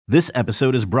This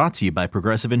episode is brought to you by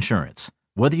Progressive Insurance.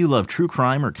 Whether you love true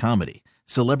crime or comedy,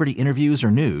 celebrity interviews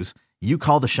or news, you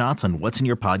call the shots on what's in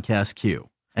your podcast queue.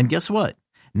 And guess what?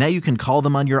 Now you can call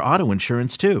them on your auto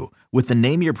insurance too with the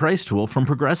Name Your Price tool from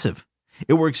Progressive.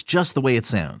 It works just the way it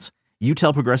sounds. You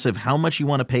tell Progressive how much you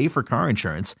want to pay for car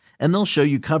insurance, and they'll show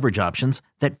you coverage options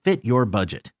that fit your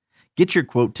budget. Get your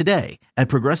quote today at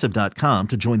Progressive.com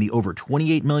to join the over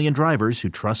 28 million drivers who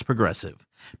trust Progressive.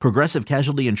 Progressive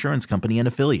Casualty Insurance Company and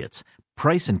Affiliates.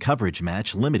 Price and coverage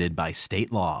match limited by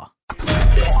state law.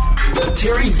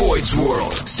 Terry Boyd's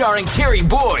World, starring Terry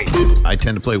Boyd. I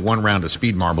tend to play one round of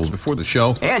speed marbles before the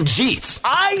show. And Jeets.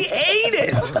 I hate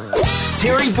it.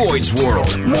 Terry Boyd's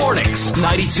World, mornings,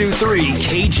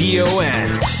 92.3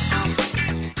 KGON.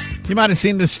 You might have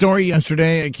seen this story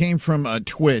yesterday. It came from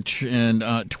Twitch, and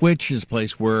Twitch is a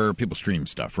place where people stream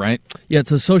stuff, right? Yeah,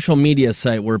 it's a social media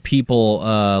site where people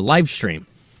live stream.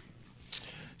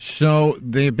 So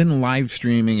they've been live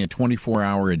streaming a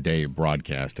 24-hour-a-day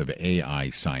broadcast of AI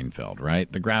Seinfeld,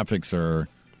 right? The graphics are...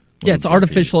 Yeah, it's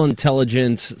artificial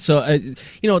intelligence. So,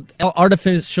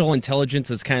 artificial intelligence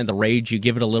is kind of the rage. You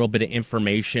give it a little bit of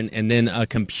information, and then a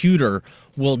computer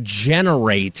will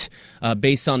generate,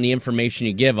 based on the information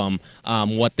you give them,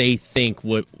 what they think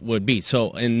would be.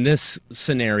 So, in this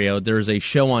scenario, there's a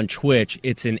show on Twitch.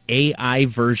 It's an AI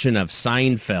version of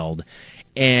Seinfeld,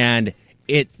 and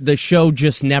the show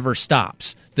just never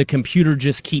stops. The computer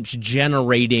just keeps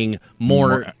generating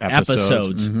more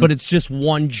episodes, but it's just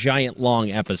one giant long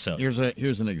episode.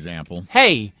 Here's an example.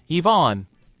 Hey, Yvonne,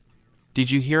 did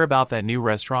you hear about that new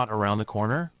restaurant around the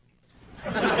corner?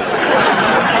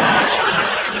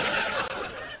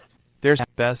 There's the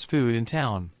best food in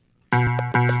town.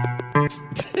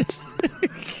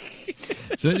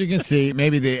 So as you can see,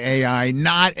 maybe the AI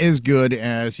not as good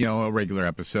as, a regular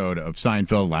episode of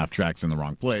Seinfeld, laugh tracks in the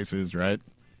wrong places, right?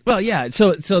 Well, yeah.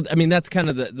 So I mean, that's kind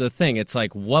of the thing. It's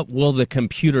like, what will the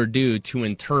computer do to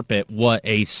interpret what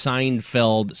a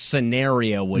Seinfeld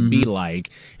scenario would be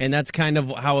like? And that's kind of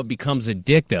how it becomes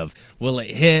addictive. Will it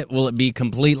hit? Will it be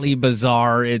completely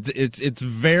bizarre? It's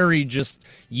very just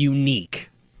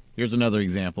unique. Here's another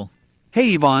example.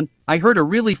 Hey, Yvonne, I heard a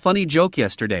really funny joke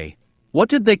yesterday. What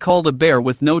did they call the bear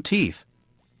with no teeth?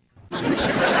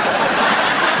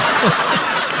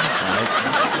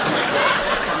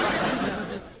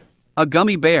 A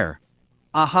gummy bear.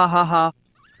 Ah ha ha ha.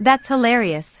 That's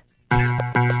hilarious. All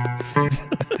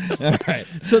right.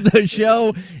 So the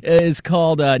show is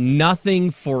called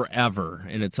Nothing Forever,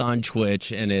 and it's on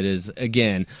Twitch, and it is,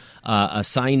 again, a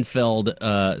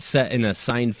Seinfeld, set in a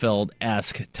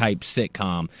Seinfeld-esque type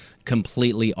sitcom,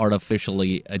 completely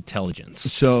artificially intelligence.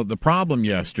 So the problem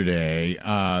yesterday,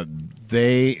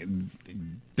 they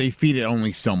feed it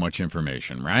only so much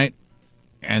information, right?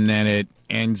 And then it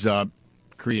ends up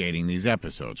creating these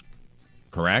episodes,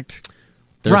 correct?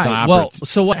 Right. Well,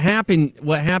 so what happened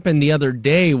the other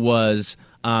day was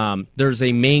there's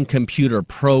a main computer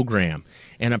program,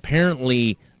 and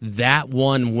apparently that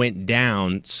one went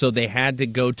down, so they had to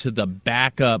go to the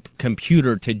backup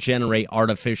computer to generate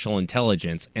artificial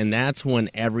intelligence, and that's when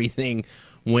everything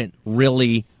went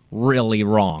really, really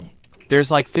wrong. There's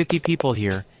like 50 people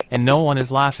here, and no one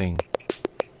is laughing.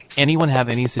 Anyone have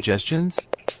any suggestions?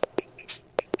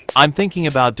 I'm thinking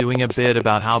about doing a bit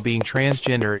about how being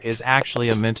transgender is actually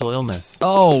a mental illness.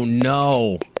 Oh,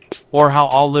 no. Or how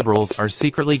all liberals are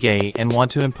secretly gay and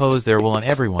want to impose their will on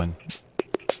everyone.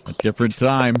 A different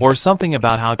time. Or something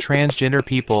about how transgender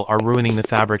people are ruining the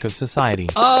fabric of society.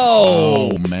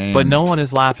 Oh, man. But no one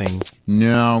is laughing.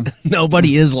 No.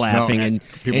 Nobody is laughing. No, and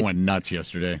people went nuts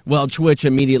yesterday. Well, Twitch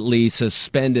immediately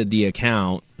suspended the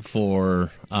account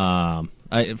for...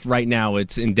 right now,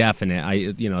 it's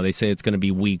indefinite. They say it's going to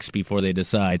be weeks before they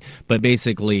decide. But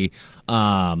basically,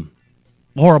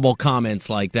 horrible comments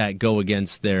like that go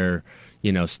against their,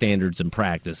 standards and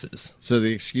practices. So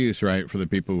the excuse, right, for the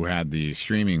people who had the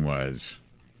streaming was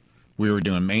we were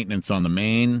doing maintenance on the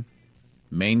main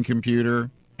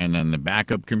computer, and then the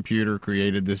backup computer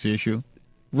created this issue?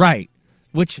 Right.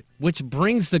 Which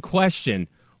brings the question,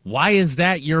 why is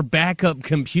that your backup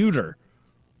computer?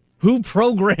 Who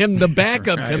programmed the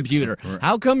backup computer?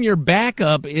 How come your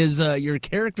backup is your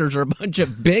characters are a bunch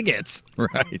of bigots?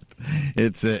 Right.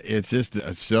 It's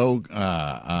just so.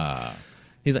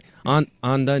 He's like,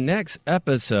 on the next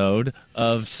episode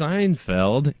of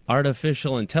Seinfeld,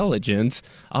 Artificial Intelligence,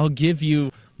 I'll give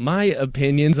you my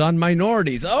opinions on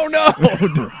minorities. Oh no!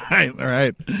 Right.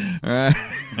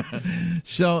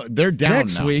 So they're down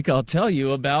Next now. week, I'll tell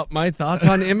you about my thoughts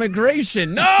on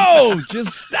immigration. No!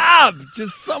 Just stop!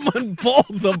 Just someone pull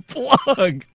the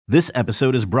plug. This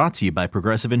episode is brought to you by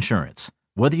Progressive Insurance.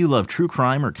 Whether you love true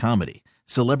crime or comedy,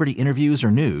 celebrity interviews,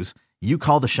 or news, you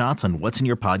call the shots on what's in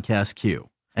your podcast queue.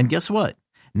 And guess what?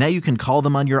 Now you can call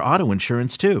them on your auto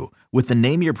insurance too with the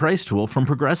Name Your Price tool from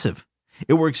Progressive.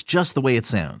 It works just the way it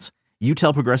sounds. You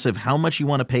tell Progressive how much you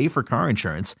want to pay for car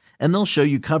insurance, and they'll show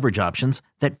you coverage options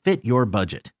that fit your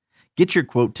budget. Get your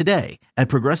quote today at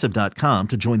Progressive.com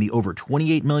to join the over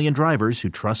 28 million drivers who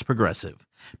trust Progressive.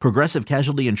 Progressive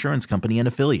Casualty Insurance Company and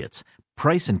Affiliates.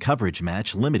 Price and coverage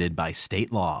match limited by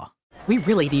state law. We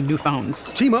really need new phones.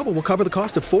 T-Mobile will cover the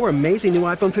cost of 4 amazing new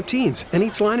iPhone 15s, and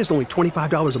each line is only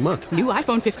 $25 a month. New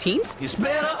iPhone 15s? It's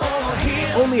better over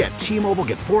here. Only at T-Mobile,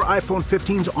 get 4 iPhone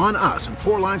 15s on us and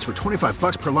 4 lines for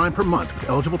 $25 per line per month with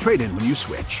eligible trade-in when you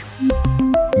switch.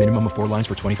 Minimum of 4 lines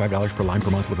for $25 per line per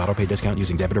month with autopay discount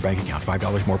using debit or bank account.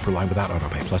 $5 more per line without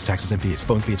autopay, plus taxes and fees.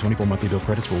 Phone fee at 24 monthly bill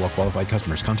credits for well-qualified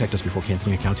customers. Contact us before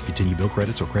canceling account to continue bill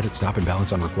credits or credit stop and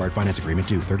balance on required finance agreement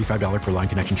due. $35 per line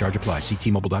connection charge applies. See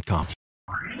T-Mobile.com.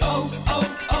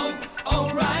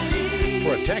 O'Reilly.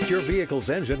 Protect your vehicle's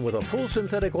engine with a full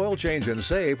synthetic oil change and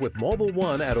save with Mobil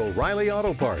 1 at O'Reilly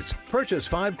Auto Parts. Purchase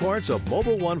 5 quarts of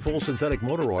Mobil 1 full synthetic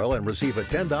motor oil and receive a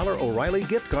 $10 O'Reilly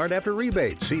gift card after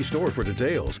rebate. See store for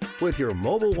details. With your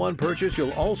Mobil 1 purchase,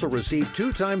 you'll also receive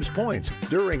 2 times points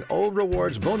during O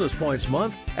Rewards Bonus Points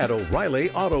Month at O'Reilly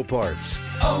Auto Parts.